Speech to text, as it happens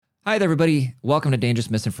Hi there, everybody. Welcome to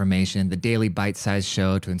Dangerous Misinformation, the daily bite-sized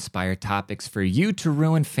show to inspire topics for you to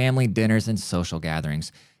ruin family dinners and social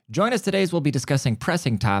gatherings. Join us today as we'll be discussing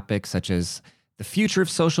pressing topics such as the future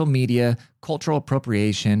of social media, cultural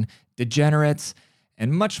appropriation, degenerates,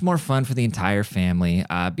 and much more fun for the entire family.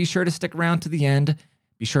 Be sure to stick around to the end.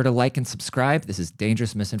 Be sure to like and subscribe. This is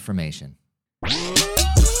Dangerous Misinformation.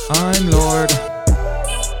 I'm Lord.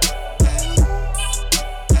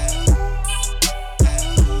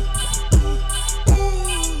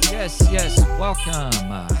 Yes,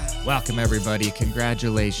 welcome everybody.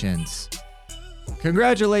 Congratulations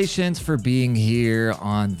for being here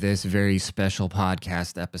on this very special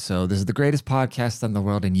podcast episode. This is the greatest podcast in the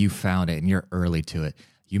world, and you found it, and you're early to it.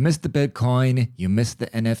 You missed the Bitcoin, you missed the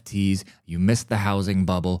NFTs, you missed the housing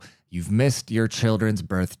bubble, you've missed your children's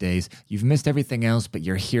birthdays, you've missed everything else, but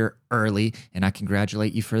you're here early, and I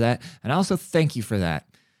congratulate you for that, and I also thank you for that.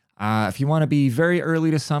 If you want to be very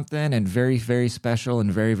early to something and very, very special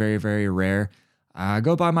and very, very, very rare,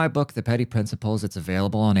 go buy my book, The Petty Principles. It's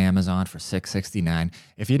available on Amazon for $6.69.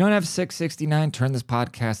 If you don't have $6.69, turn this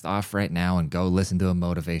podcast off right now and go listen to a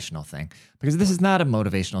motivational thing. Because this is not a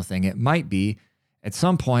motivational thing. It might be. At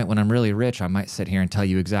some point when I'm really rich, I might sit here and tell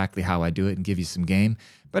you exactly how I do it and give you some game.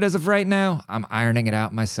 But as of right now, I'm ironing it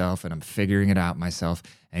out myself and I'm figuring it out myself.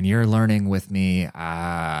 And you're learning with me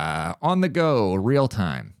on the go, real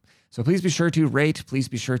time. So please be sure to rate, please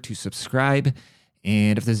be sure to subscribe.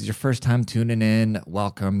 And if this is your first time tuning in,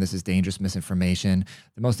 welcome. This is Dangerous Misinformation,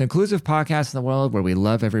 the most inclusive podcast in the world where we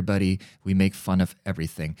love everybody, we make fun of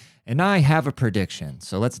everything. And I have a prediction,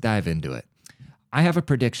 so let's dive into it. I have a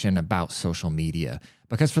prediction about social media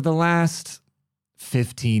because for the last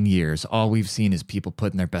 15 years, all we've seen is people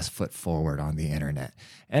putting their best foot forward on the internet.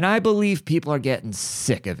 And I believe people are getting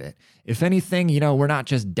sick of it. If anything, we're not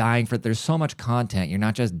just dying for, there's so much content. You're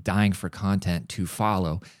not just dying for content to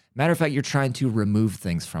follow. Matter of fact, you're trying to remove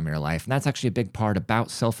things from your life. And that's actually a big part about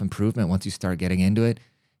self-improvement once you start getting into it,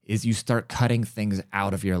 is you start cutting things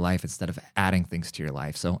out of your life instead of adding things to your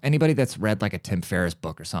life. So anybody that's read like a Tim Ferriss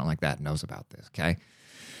book or something like that knows about this, okay?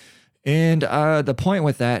 And the point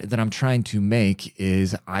with that I'm trying to make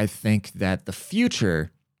is I think that the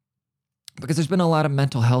future, because there's been a lot of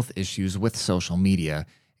mental health issues with social media,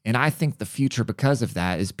 and I think the future because of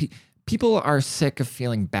that is people are sick of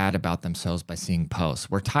feeling bad about themselves by seeing posts.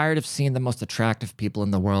 We're tired of seeing the most attractive people in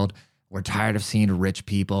the world. We're tired of seeing rich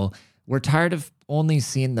people. We're tired of only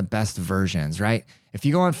seeing the best versions, right? If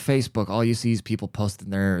you go on Facebook, all you see is people posting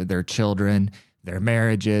their children, their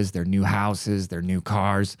marriages, their new houses, their new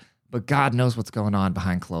cars. But God knows what's going on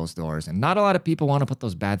behind closed doors. And not a lot of people want to put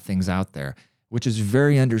those bad things out there, which is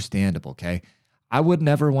very understandable, okay? I would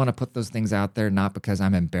never want to put those things out there, not because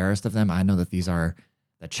I'm embarrassed of them. I know that the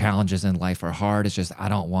challenges in life are hard. It's just I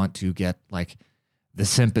don't want to get like the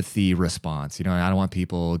sympathy response. I don't want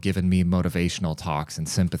people giving me motivational talks and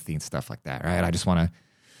sympathy and stuff like that, right? I just want to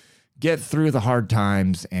get through the hard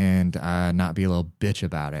times and not be a little bitch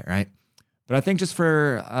about it, right? But I think just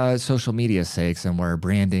for social media's sakes and where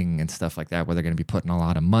branding and stuff like that, where they're going to be putting a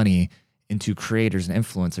lot of money into creators and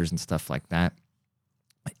influencers and stuff like that,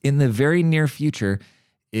 in the very near future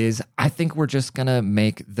is I think we're just going to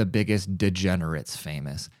make the biggest degenerates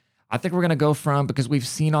famous. I think we're going to go from, because we've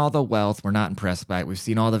seen all the wealth, we're not impressed by it. We've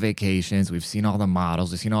seen all the vacations. We've seen all the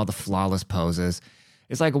models. We've seen all the flawless poses.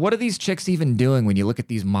 It's like, what are these chicks even doing when you look at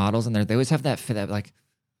these models and they always have that like,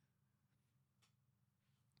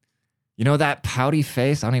 that pouty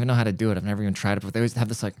face? I don't even know how to do it. I've never even tried it, but they always have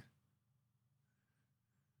this like,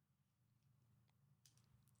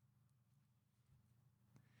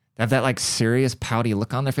 they have that like serious pouty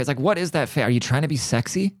look on their face. Like, what is that face? Are you trying to be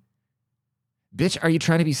sexy? Bitch, are you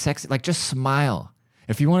trying to be sexy? Like, just smile.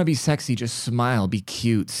 If you want to be sexy, just smile, be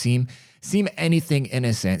cute, seem anything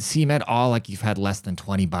innocent, seem at all like you've had less than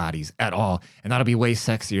 20 bodies at all. And that'll be way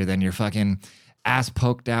sexier than your fucking ass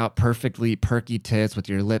poked out, perfectly perky tits with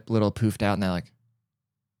your lip little poofed out and that like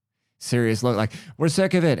serious look. Like, we're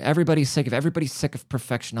sick of it. Everybody's sick of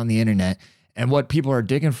perfection on the internet. And what people are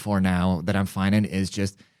digging for now that I'm finding is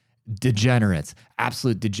just degenerates,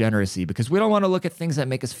 absolute degeneracy, because we don't want to look at things that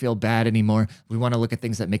make us feel bad anymore. We want to look at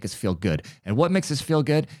things that make us feel good. And what makes us feel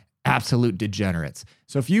good? Absolute degenerates.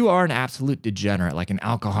 So if you are an absolute degenerate, like an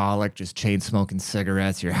alcoholic, just chain smoking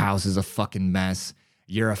cigarettes, your house is a fucking mess,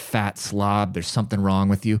 you're a fat slob, there's something wrong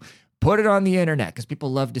with you, put it on the internet because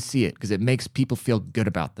people love to see it because it makes people feel good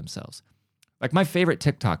about themselves. Like my favorite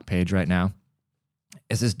TikTok page right now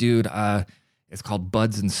is this dude, it's called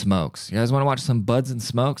Buds and Smokes. You guys want to watch some Buds and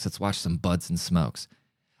Smokes? Let's watch some Buds and Smokes.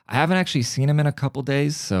 I haven't actually seen him in a couple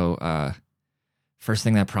days, so first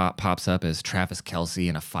thing that pops up is Travis Kelce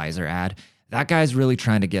in a Pfizer ad. That guy's really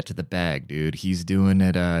trying to get to the bag, dude. He's doing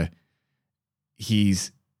it.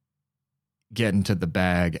 He's getting to the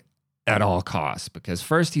bag at all costs because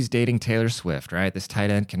first he's dating Taylor Swift, right? This tight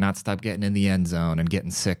end cannot stop getting in the end zone and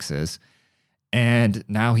getting sixes. And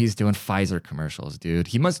now he's doing Pfizer commercials, dude.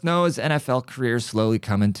 He must know his NFL career is slowly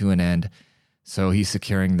coming to an end. So he's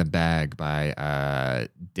securing the bag by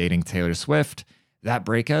dating Taylor Swift. That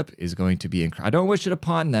breakup is going to be incredible. I don't wish it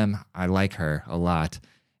upon them. I like her a lot.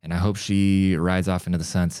 And I hope she rides off into the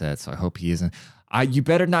sunset. So I hope he isn't. You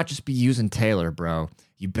better not just be using Taylor, bro.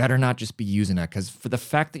 You better not just be using that. Because for the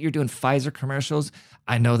fact that you're doing Pfizer commercials,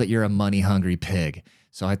 I know that you're a money-hungry pig.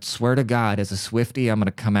 So I swear to God, as a Swiftie, I'm going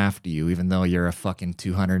to come after you, even though you're a fucking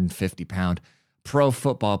 250-pound pro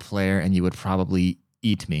football player and you would probably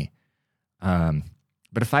eat me. But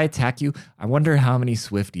if I attack you, I wonder how many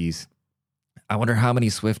Swifties,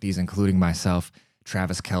 including myself,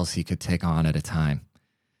 Travis Kelce could take on at a time.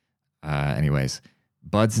 Anyways,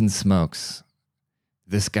 Buds and Smokes.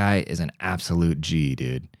 This guy is an absolute G,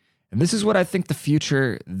 dude. And this is what I think the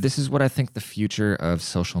future of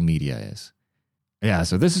social media is. Yeah,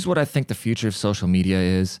 so this is what I think the future of social media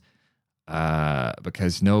is.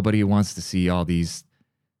 Because nobody wants to see all these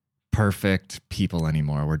perfect people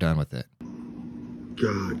anymore. We're done with it.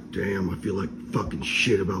 God damn, I feel like fucking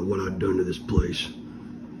shit about what I've done to this place.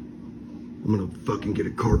 I'm gonna fucking get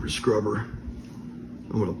a carpet scrubber.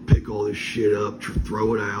 I'm gonna pick all this shit up,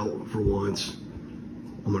 throw it out for once.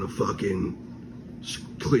 I'm gonna fucking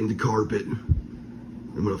clean the carpet.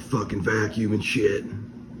 I'm gonna fucking vacuum and shit.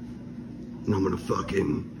 And I'm gonna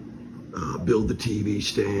fucking build the TV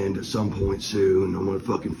stand at some point soon. I'm gonna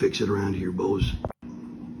fucking fix it around here, boys.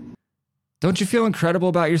 Don't you feel incredible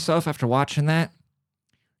about yourself after watching that?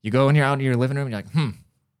 You go and you're out in your living room and you're like,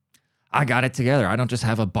 I got it together. I don't just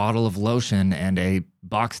have a bottle of lotion and a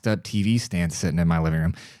boxed up TV stand sitting in my living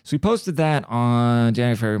room. So he posted that on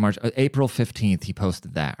January, February, March, April 15th. He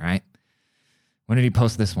posted that, right? When did he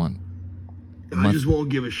post this one? I just want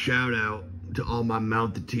to give a shout out to all my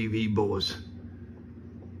mounted TV boys.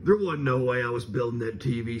 There wasn't no way I was building that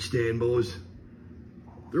TV stand, boys.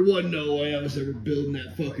 There wasn't no way I was ever building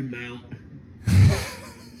that fucking mount.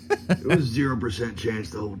 It was 0% chance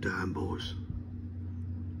the whole time, boys.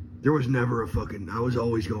 There was never I was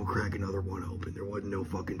always going to crack another one open. There wasn't no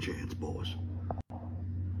fucking chance, boys.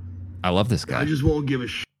 I love this guy. I just won't give a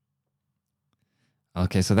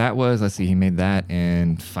Okay, so that was, let's see, he made that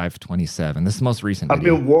in 527. This is the most recent I've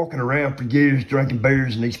video. been walking around for years drinking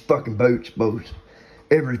beers in these fucking boats, boys.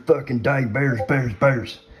 Every fucking day, beers.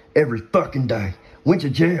 Every fucking day. Went to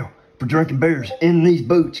jail for drinking beers in these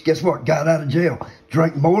boots. Guess what? Got out of jail.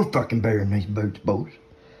 Drank more fucking beer in these boots, boys.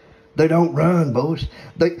 They don't run, boys.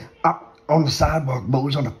 On the sidewalk,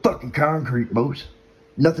 boys, on the fucking concrete, boys.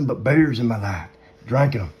 Nothing but beers in my life.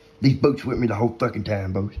 Drinking them. These boots with me the whole fucking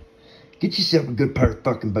time, boys. Get yourself a good pair of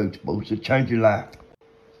fucking boots, boys. It'll change your life.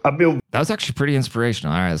 That was actually pretty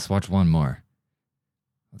inspirational. All right, let's watch one more.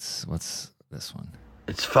 What's this one?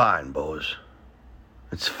 It's fine, boys.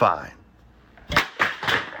 It's fine.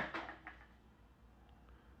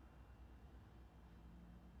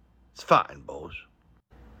 It's fine, boys.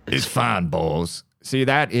 It's fine, boys. See,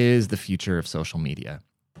 that is the future of social media.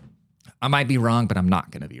 I might be wrong, but I'm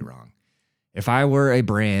not going to be wrong. If I were a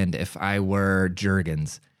brand, if I were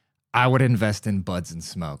Jergens, I would invest in Buds and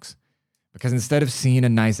Smokes. Because instead of seeing a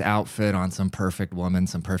nice outfit on some perfect woman,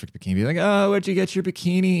 some perfect bikini, be like, oh, where'd you get your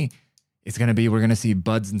bikini? It's going to be, we're going to see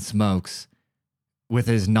Buds and Smokes with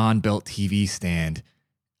his non-built TV stand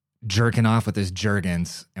jerking off with his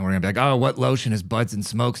Jergens. And we're going to be like, oh, what lotion is Buds and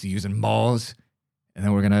Smokes using malls? And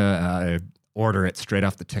then we're going to order it straight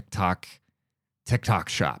off the TikTok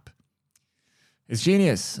shop. It's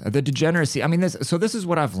genius. The degeneracy. I mean, this is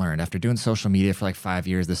what I've learned after doing social media for like 5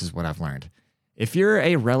 years. This is what I've learned. If you're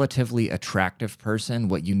a relatively attractive person,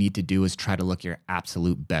 what you need to do is try to look your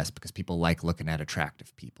absolute best because people like looking at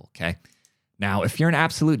attractive people, okay? Now, if you're an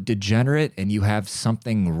absolute degenerate and you have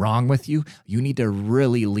something wrong with you, you need to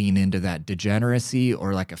really lean into that degeneracy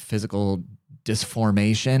or like a physical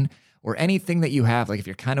disformation or anything that you have. Like if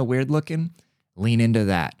you're kind of weird looking, lean into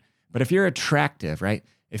that. But if you're attractive, right?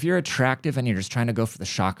 If you're attractive and you're just trying to go for the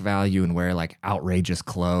shock value and wear like outrageous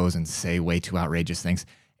clothes and say way too outrageous things,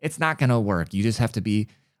 it's not going to work. You just have to be,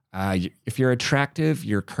 if you're attractive,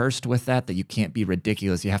 you're cursed with that you can't be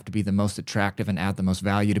ridiculous. You have to be the most attractive and add the most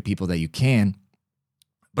value to people that you can.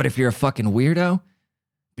 But if you're a fucking weirdo,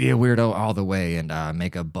 be a weirdo all the way and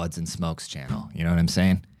make a Buds and Smokes channel. You know what I'm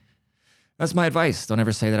saying? That's my advice. Don't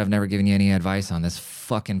ever say that I've never given you any advice on this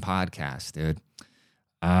fucking podcast, dude.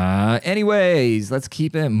 Anyways, let's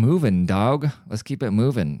keep it moving, dog. Let's keep it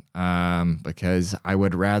moving. Because I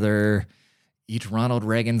would rather eat Ronald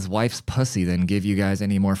Reagan's wife's pussy than give you guys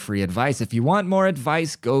any more free advice. If you want more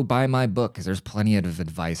advice, go buy my book because there's plenty of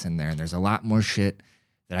advice in there. And there's a lot more shit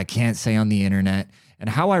that I can't say on the internet. And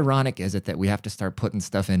how ironic is it that we have to start putting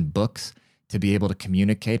stuff in books to be able to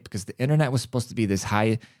communicate? Because the internet was supposed to be this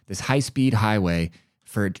high-speed highway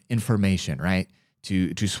for information, right?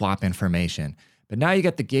 To swap information. But now you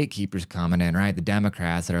got the gatekeepers coming in, right? The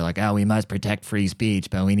Democrats that are like, oh, we must protect free speech,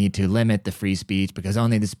 but we need to limit the free speech because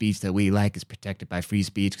only the speech that we like is protected by free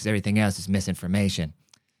speech because everything else is misinformation.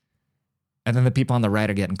 And then the people on the right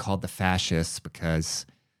are getting called the fascists because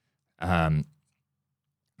how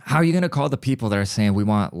are you going to call the people that are saying we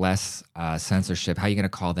want less censorship? How are you going to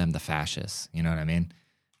call them the fascists? You know what I mean?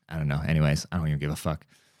 I don't know. Anyways, I don't even give a fuck.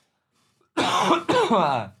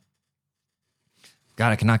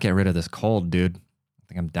 God, I cannot get rid of this cold, dude. I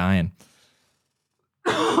think I'm dying.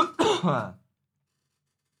 I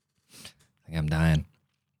think I'm dying.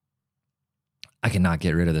 I cannot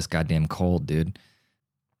get rid of this goddamn cold, dude.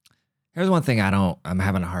 Here's one thing I'm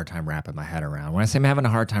having a hard time wrapping my head around. When I say I'm having a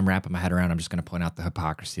hard time wrapping my head around, I'm just going to point out the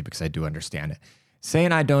hypocrisy because I do understand it.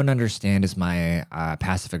 Saying I don't understand is my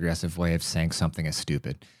passive-aggressive way of saying something is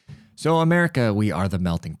stupid. So America, we are the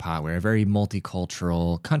melting pot. We're a very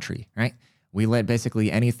multicultural country, right? We let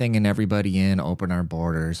basically anything and everybody in, open our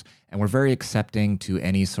borders, and we're very accepting to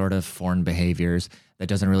any sort of foreign behaviors that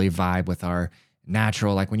doesn't really vibe with our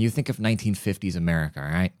natural, like when you think of 1950s America,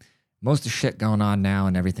 right? Most of shit going on now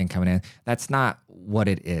and everything coming in, that's not what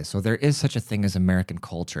it is. So there is such a thing as American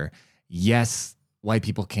culture. Yes, white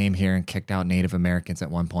people came here and kicked out Native Americans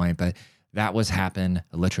at one point, but that was happen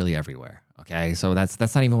literally everywhere, okay? So that's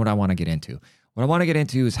not even what I want to get into. What I want to get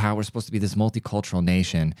into is how we're supposed to be this multicultural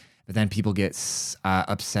nation, but then people get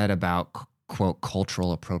upset about, quote,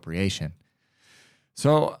 cultural appropriation.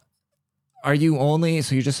 So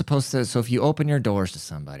you're just supposed to, so if you open your doors to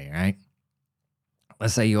somebody, right?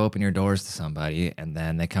 Let's say you open your doors to somebody and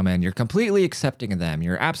then they come in, you're completely accepting of them.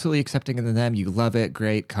 You're absolutely accepting of them. You love it.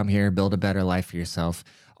 Great. Come here, build a better life for yourself.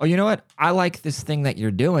 Oh, you know what? I like this thing that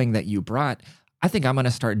you're doing that you brought. I think I'm going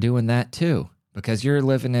to start doing that too because you're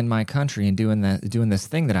living in my country and doing this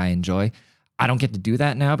thing that I enjoy. I don't get to do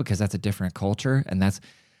that now because that's a different culture. And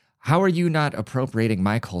how are you not appropriating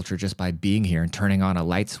my culture just by being here and turning on a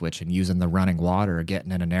light switch and using the running water or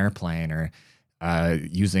getting in an airplane or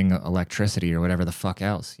using electricity or whatever the fuck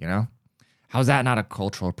else, you know? How's that not a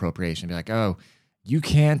cultural appropriation? Be like, oh, you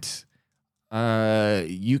can't, I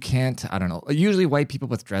don't know. Usually white people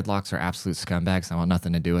with dreadlocks are absolute scumbags. I want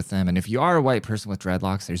nothing to do with them. And if you are a white person with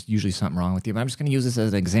dreadlocks, there's usually something wrong with you. But I'm just going to use this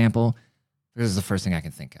as an example because it's the first thing I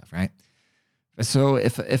can think of, right? So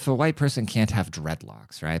if a white person can't have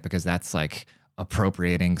dreadlocks, right, because that's like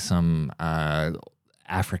appropriating some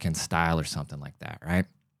African style or something like that, right?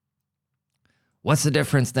 What's the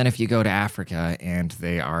difference then if you go to Africa and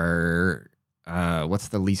they are, what's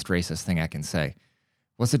the least racist thing I can say?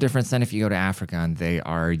 What's the difference then if you go to Africa and they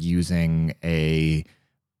are using a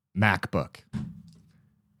MacBook?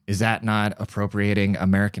 Is that not appropriating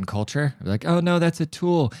American culture? Like, oh, no, that's a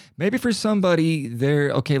tool. Maybe for somebody,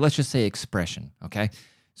 okay, let's just say expression, okay?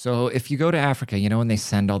 So if you go to Africa, you know when they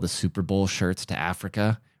send all the Super Bowl shirts to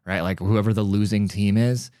Africa, right? Like whoever the losing team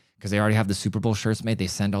is, because they already have the Super Bowl shirts made, they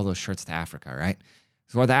send all those shirts to Africa, right?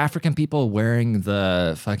 So are the African people wearing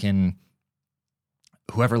the fucking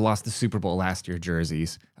whoever lost the Super Bowl last year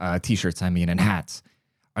jerseys, T-shirts, and hats?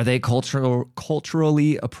 Are they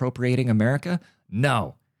culturally appropriating America?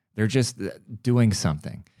 No. They're just doing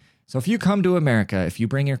something. So if you come to America, if you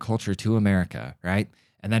bring your culture to America, right,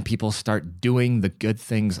 and then people start doing the good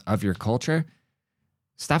things of your culture,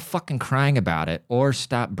 stop fucking crying about it or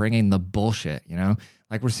stop bringing the bullshit, you know?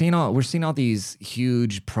 Like we're seeing all these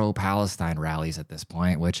huge pro-Palestine rallies at this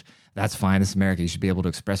point, which that's fine. This is America. You should be able to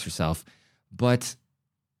express yourself. But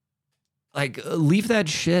like leave that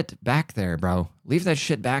shit back there, bro. Leave that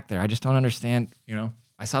shit back there. I just don't understand, you know?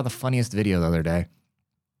 I saw the funniest video the other day.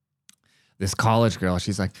 This college girl,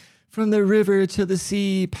 she's like, from the river to the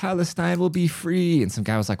sea, Palestine will be free. And some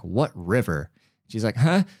guy was like, what river? She's like,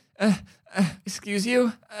 huh? Excuse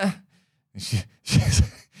you?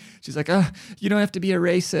 She's like, you don't have to be a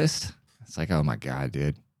racist. It's like, oh my God,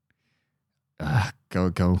 dude.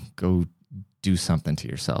 Go do something to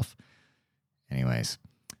yourself. Anyways.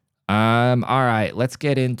 All right, let's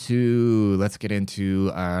get into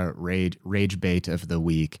rage bait of the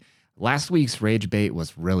week. Last week's rage bait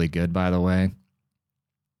was really good, by the way.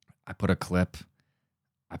 I put a clip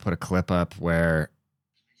up where,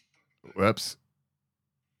 whoops.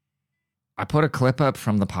 I put a clip up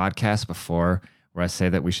from the podcast before where I say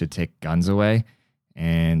that we should take guns away.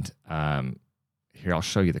 And here, I'll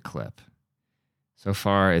show you the clip. So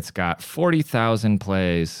far, it's got 40,000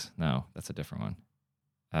 plays. No, that's a different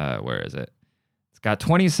one. Where is it? It's got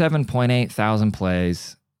 27.8 thousand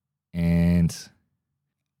plays. And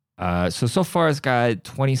so far, it's got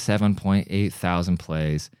 27.8 thousand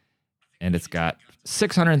plays. And it's got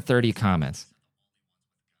 630 comments.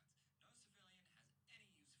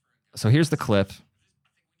 So here's the clip.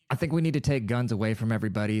 I think we need to take guns away from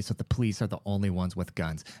everybody so the police are the only ones with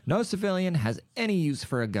guns. No civilian has any use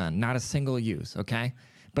for a gun, not a single use, okay?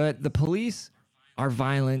 But the police are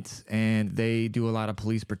violent and they do a lot of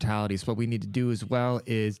police brutality. So what we need to do as well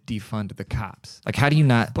is defund the cops. Like, how do you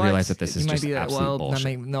not realize that this is just absolute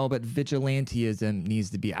bullshit? No, but vigilantism needs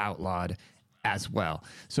to be outlawed as well.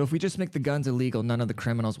 So if we just make the guns illegal, none of the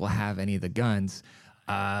criminals will have any of the guns.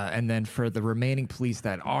 And then for the remaining police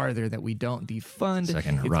that are there that we don't defund, it's good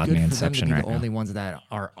for them to be the only ones that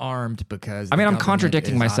are armed, because I mean, I'm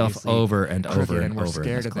contradicting myself over and over and we're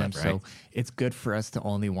scared of them. So it's good for us to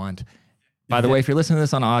only want. By the way, if you're listening to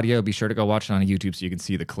this on audio, be sure to go watch it on YouTube so you can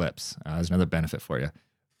see the clips. There's another benefit for you.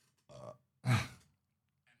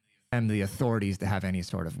 And the authorities to have any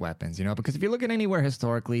sort of weapons, you know, because if you look at anywhere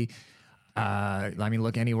historically,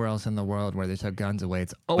 look anywhere else in the world where they took guns away.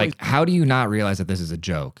 It's always like, how do you not realize that this is a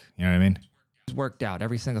joke? You know what I mean? It's worked out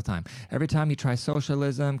every single time. Every time you try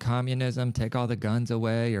socialism, communism, take all the guns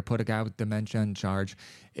away, or put a guy with dementia in charge,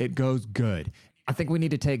 it goes good. I think we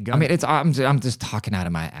need to take guns. I mean, I'm just talking out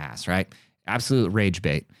of my ass, right? Absolute rage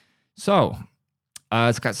bait. So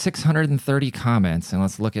it's got 630 comments, and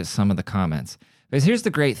let's look at some of the comments. Because here's the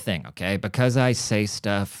great thing, okay? Because I say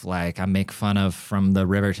stuff like I make fun of from the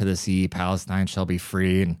river to the sea, Palestine shall be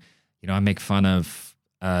free, and, you know, I make fun of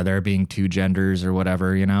there being two genders or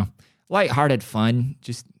whatever, you know? Lighthearted fun,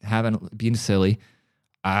 just being silly.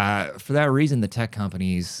 For that reason, the tech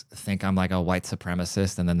companies think I'm like a white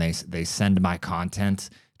supremacist, and then they send my content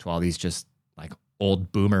to all these just like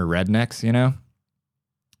old boomer rednecks, you know?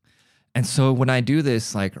 And so when I do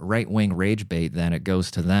this like right-wing rage bait, then it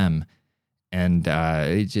goes to them. And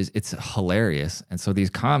it's hilarious. And so these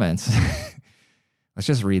comments, let's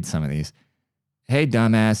just read some of these. Hey,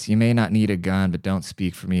 dumbass, you may not need a gun, but don't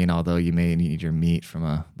speak for me. And although you may need your meat from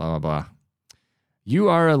a blah, blah, blah. You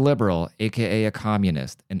are a liberal, a.k.a. a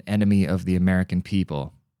communist, an enemy of the American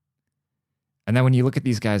people. And then when you look at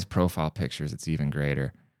these guys' profile pictures, it's even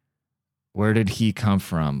greater. Where did he come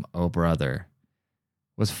from? Oh, brother.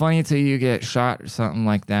 Was funny until you get shot or something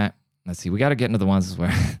like that. Let's see. We got to get into the ones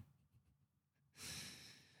where...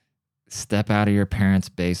 Step out of your parents'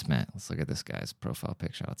 basement. Let's look at this guy's profile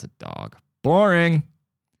picture. Oh, it's a dog. Boring.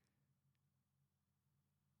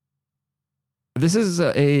 This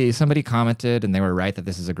is somebody commented, and they were right that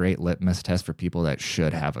this is a great litmus test for people that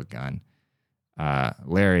should have a gun.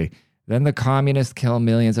 Larry, then the communists kill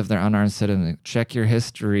millions of their unarmed citizens. Check your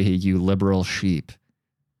history, you liberal sheep.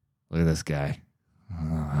 Look at this guy.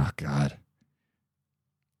 Oh, God.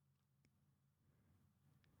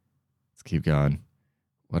 Let's keep going.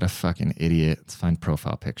 What a fucking idiot. Let's find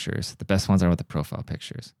profile pictures. The best ones are with the profile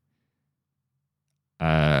pictures.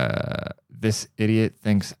 This idiot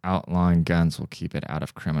thinks outlawing guns will keep it out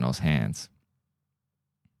of criminals' hands.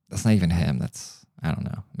 That's not even him. I don't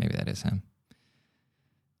know. Maybe that is him.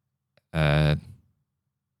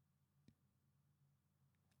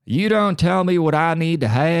 You don't tell me what I need to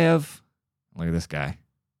have. Look at this guy.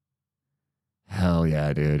 Hell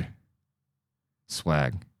yeah, dude.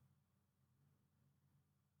 Swag.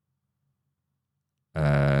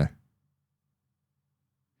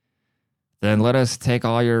 Then let us take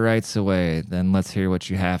all your rights away. Then let's hear what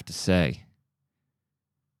you have to say.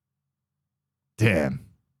 Damn.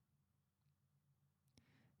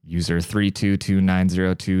 User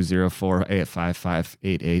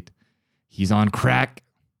 3229020485588. He's on crack.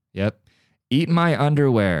 Yep. Eat my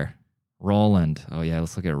underwear. Roland. Oh yeah,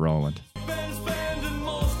 let's look at Roland.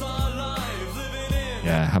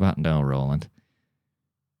 Yeah, how about no, Roland?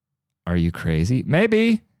 Are you crazy?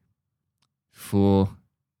 Maybe. Fool.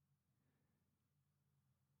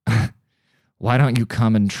 Why don't you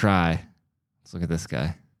come and try? Let's look at this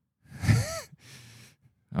guy.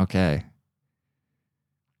 Okay.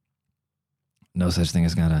 No such thing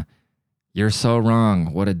as gonna. You're so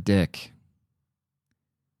wrong. What a dick.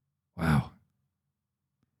 Wow.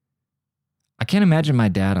 I can't imagine my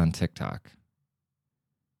dad on TikTok.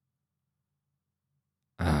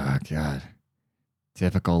 Oh, God.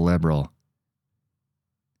 Typical liberal.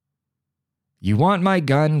 You want my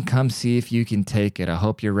gun? Come see if you can take it. I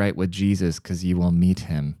hope you're right with Jesus, because you will meet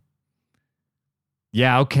him.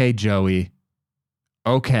 Yeah, okay, Joey.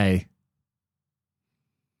 Okay.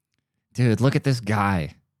 Dude, look at this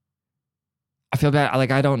guy. I feel bad.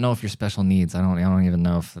 Like, I don't know if you're special needs. I don't even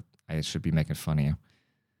know if I should be making fun of you.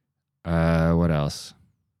 What else?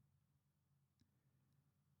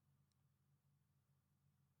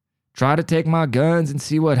 Try to take my guns and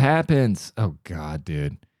see what happens. Oh, God,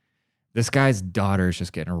 dude. This guy's daughter is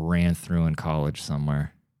just getting ran through in college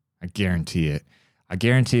somewhere. I guarantee it. I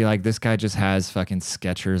guarantee, like, this guy just has fucking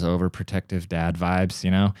Skechers overprotective dad vibes,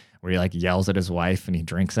 you know, where he, like, yells at his wife and he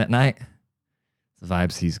drinks at night. It's the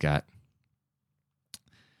vibes he's got.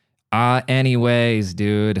 Anyways,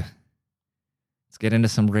 dude. Let's get into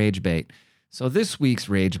some rage bait. So this week's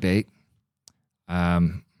rage bait,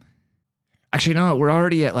 actually, no, we're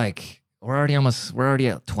already at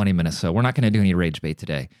 20 minutes, so we're not going to do any rage bait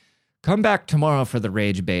today. Come back tomorrow for the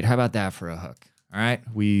rage bait. How about that for a hook? All right,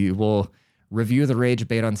 we will review the rage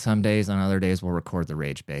bait on some days. On other days, we'll record the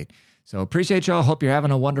rage bait. So appreciate y'all. Hope you're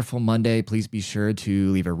having a wonderful Monday. Please be sure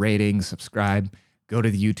to leave a rating, subscribe, go to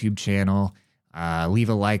the YouTube channel, leave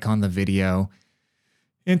a like on the video,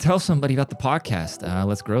 and tell somebody about the podcast.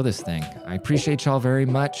 Let's grow this thing. I appreciate y'all very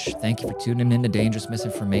much. Thank you for tuning in to Dangerous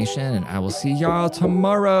Misinformation, and I will see y'all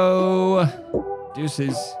tomorrow.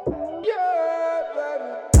 Deuces.